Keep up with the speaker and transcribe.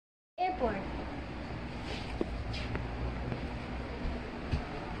airport.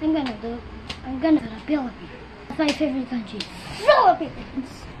 I'm gonna go to the Philippines. That's my favorite country. Philippines!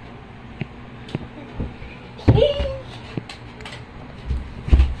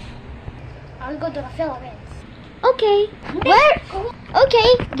 I'll go to the Philippines. Okay. Where?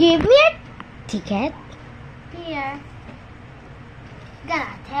 Okay, give me a ticket. Here.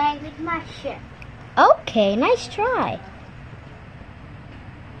 Gonna tag with my ship. Okay, nice try.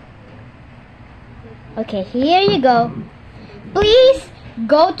 Okay, here you go. Please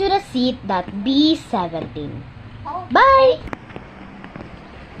go to the seat that B17. Oh, Bye.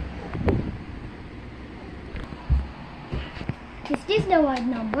 is this the right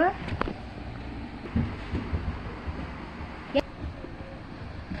number?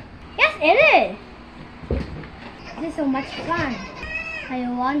 Yes, it is. This is so much fun. I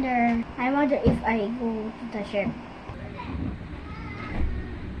wonder if I go to the ship.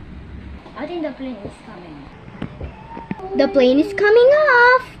 I think the plane is coming. The plane is coming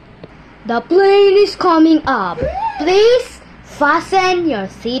off. The plane is coming up. Please fasten your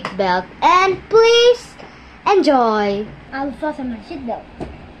seatbelt and please enjoy. I'll fasten my seatbelt.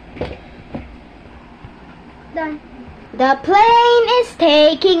 Done. The plane is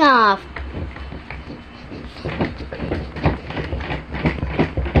taking off.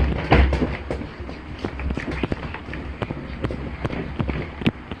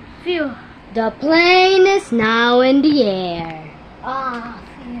 Phew. The plane is now in the air. Ah,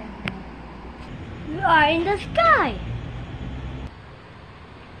 phew. We are in the sky.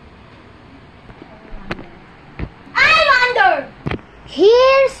 I'm under.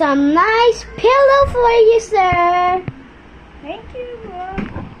 Here's some nice pillow for you, sir. Thank you.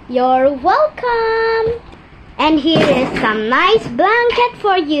 You're welcome. And here is some nice blanket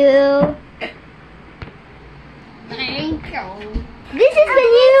for you. Thank you. This is the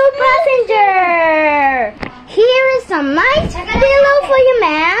new passenger. Here is some nice pillow for you,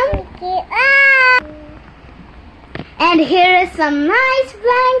 ma'am. And here is some nice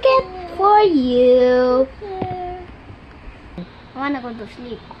blanket for you. I wanna go to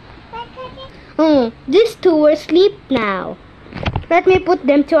sleep. These two are asleep now. Let me put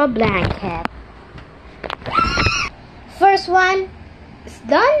them to a blanket. First one is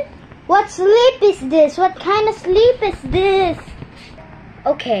done. What sleep is this? What kind of sleep is this?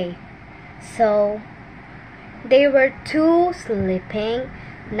 Okay, so they were two sleeping.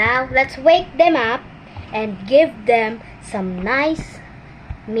 Now let's wake them up and give them some nice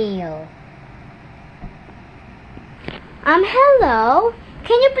meal. Hello.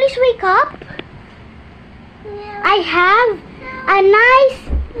 Can you please wake up? I have a nice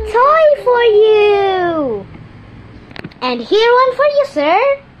toy for you. And here one for you,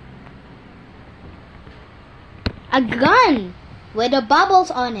 sir. A gun with the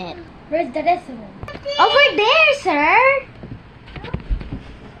bubbles on it. Where's the rest of them? Over there, sir.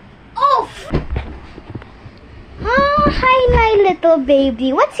 Oh! Oh, hi, my little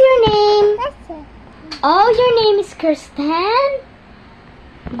baby. What's your name? Oh, your name is Kirsten?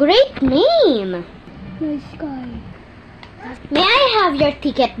 Great name. Nice guy. May I have your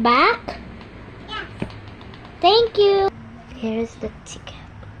ticket back? Yes. Thank you. Here's the ticket.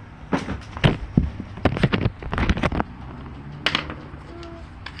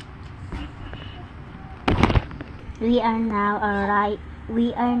 We are now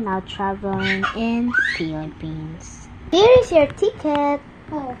traveling in Philippines. Here is your ticket.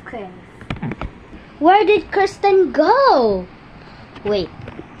 Okay. Where did Kirsten go? Wait,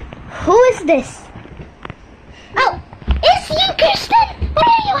 who is this? Oh, it's you, Kirsten! Why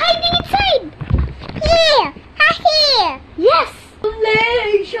are you hiding inside? Here! Here! Yes!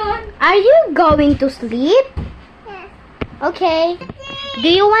 Are you going to sleep? Yes. Okay. Do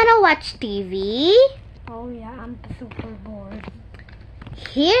you want to watch TV? Oh yeah, I'm super bored.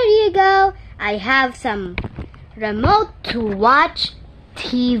 Here you go. I have some remote to watch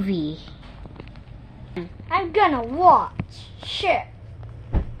TV. I'm gonna watch. Shit.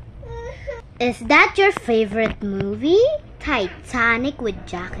 Is that your favorite movie? Titanic with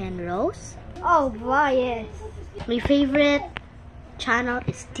Jack and Rose? Oh boy, yes. My favorite channel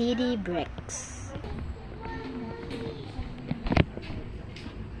is TD Bricks.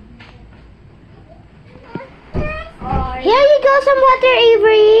 Here you go, some water,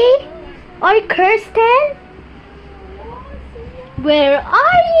 Avery. Or Kirsten? Where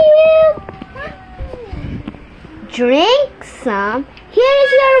are you? Drink some. Here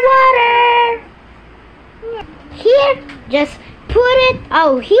is your water. Here, just put it.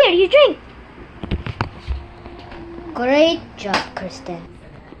 Oh, here, you drink. Great job, Kirsten.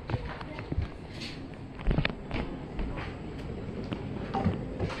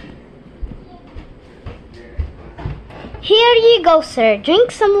 Here you go, sir.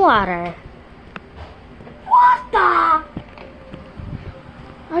 Drink some water. What the?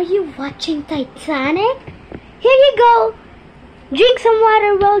 Are you watching Titanic? Here you go. Drink some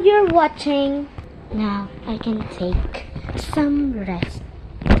water while you're watching. Now I can take some rest.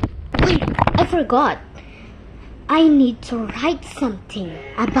 Wait, I forgot. I need to write something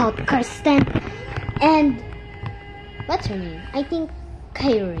about Kirsten and what's her name? I think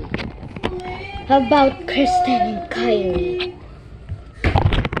Kyrie. About Kirsten and Kyrie.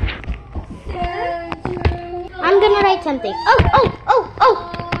 I'm gonna write something. Oh!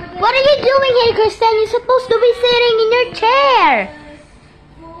 What are you doing here, Kirsten? You're supposed to be sitting in your chair.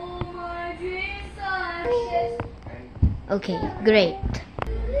 Okay, great.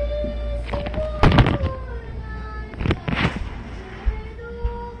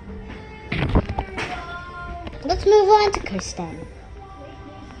 Let's move on to Kirsten.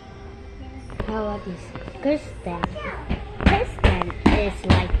 How about this? Kirsten is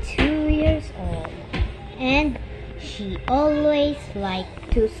like 2 years old and she always likes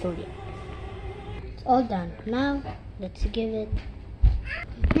to sleep. It's all done. Now let's give it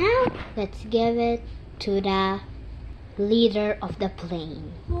to the leader of the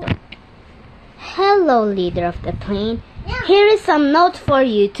plane. Hello, leader of the plane. Here is some notes for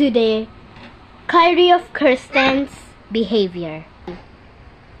you today. Kyrie of Kirsten's behavior.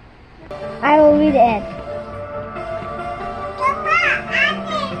 I will read it.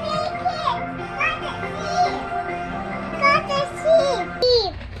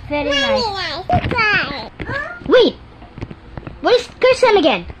 Very nice. Wait! Where's Kirsten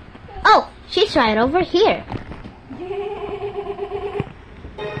again? Oh, she's right over here.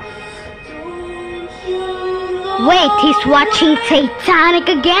 Wait, he's watching Titanic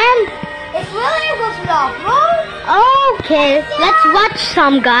again? It's really good stuff, bro. Okay, let's watch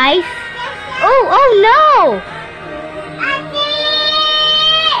some, guys. Oh no!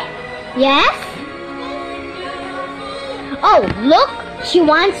 Yes? Oh, look! She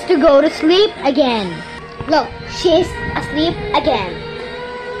wants to go to sleep again. Look, she's asleep again.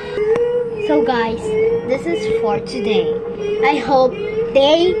 So guys, this is for today. I hope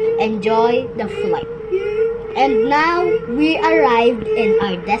they enjoy the flight. And now we arrived in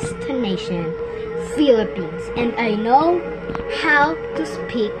our destination, Philippines. And I know how to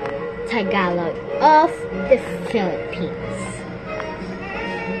speak Tagalog of the Philippines.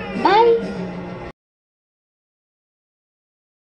 Bye!